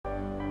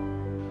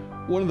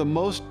One of the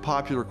most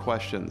popular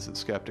questions that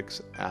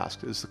skeptics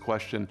ask is the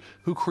question,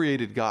 who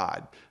created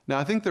God? Now,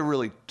 I think there are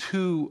really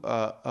two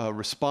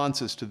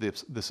responses to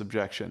this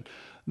objection.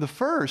 The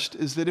first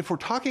is that if we're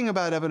talking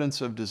about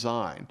evidence of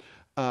design,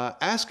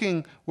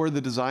 asking where the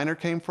designer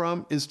came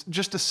from is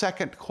just a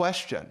second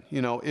question.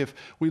 You know, if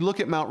we look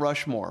at Mount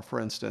Rushmore,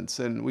 for instance,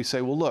 and we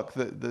say, well, look,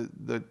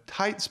 the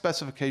tight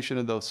specification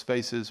of those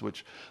faces,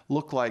 which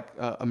look like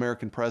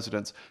American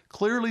presidents,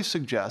 clearly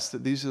suggests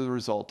that these are the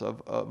result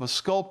of a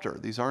sculptor.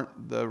 These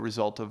aren't the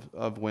result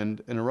of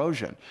wind and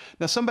erosion.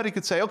 Now, somebody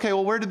could say, okay,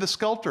 well, where did the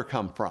sculptor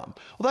come from?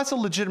 Well, that's a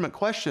legitimate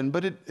question,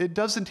 but it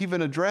doesn't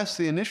even address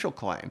the initial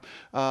claim.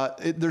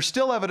 There's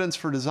still evidence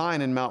for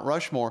design in Mount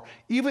Rushmore,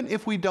 even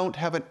if we don't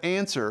have an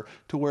answer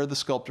to where the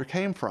sculptor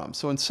came from.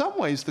 So in some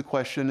ways, the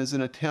question is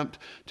an attempt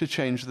to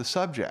change the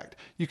subject.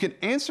 You can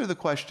answer the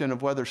question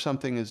of whether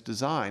something is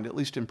designed, at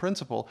least in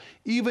principle,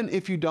 even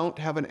if you don't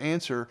have an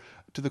answer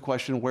to the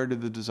question, where did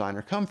the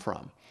designer come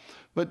from?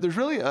 But there's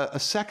really a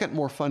second,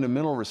 more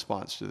fundamental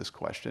response to this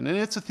question, and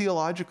it's a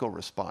theological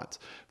response.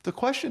 If the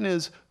question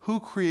is, who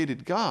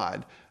created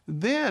God?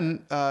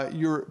 Then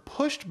you're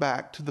pushed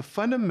back to the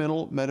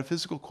fundamental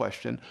metaphysical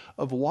question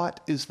of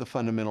what is the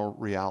fundamental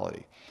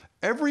reality.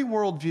 Every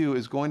worldview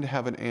is going to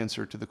have an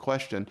answer to the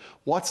question,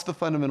 what's the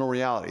fundamental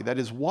reality? That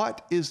is,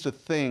 what is the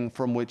thing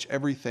from which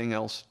everything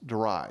else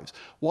derives?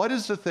 What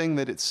is the thing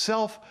that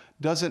itself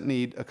doesn't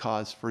need a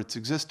cause for its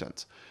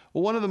existence?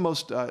 Well, one of the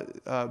most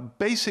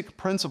basic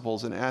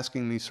principles in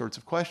asking these sorts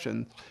of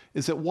questions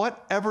is that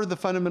whatever the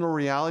fundamental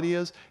reality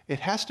is,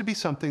 it has to be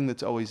something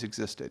that's always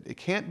existed. It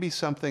can't be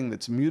something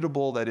that's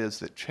mutable, that is,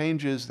 that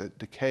changes, that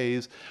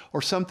decays,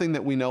 or something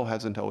that we know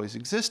hasn't always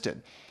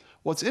existed.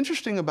 What's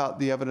interesting about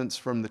the evidence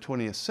from the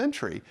 20th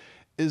century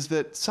is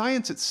that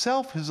science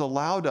itself has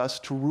allowed us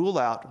to rule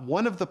out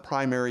one of the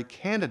primary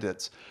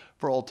candidates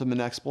for ultimate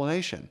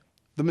explanation,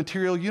 the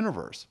material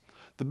universe.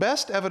 The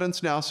best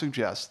evidence now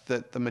suggests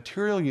that the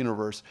material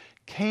universe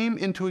came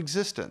into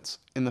existence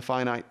in the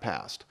finite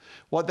past.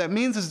 What that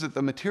means is that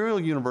the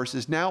material universe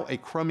is now a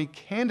crummy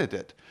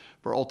candidate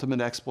for ultimate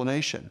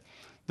explanation.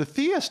 The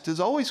theist has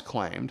always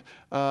claimed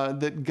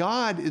that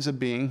God is a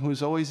being who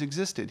has always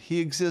existed. He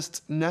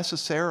exists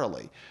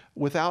necessarily,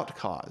 without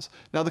cause.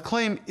 Now, the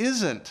claim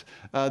isn't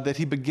that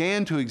he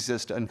began to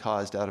exist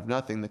uncaused out of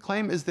nothing. The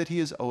claim is that he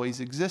has always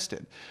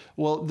existed.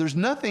 Well, there's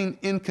nothing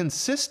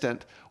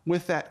inconsistent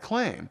with that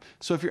claim.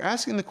 So if you're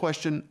asking the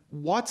question,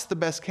 what's the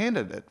best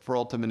candidate for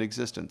ultimate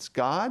existence,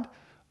 God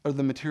or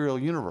the material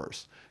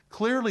universe?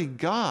 Clearly,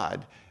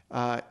 God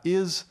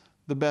is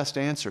the best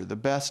answer, the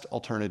best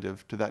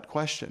alternative to that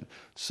question.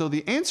 So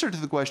the answer to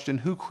the question,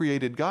 who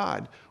created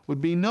God,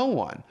 would be no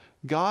one.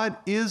 God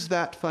is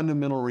that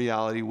fundamental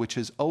reality which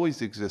has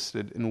always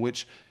existed and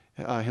which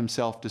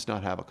himself does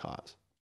not have a cause.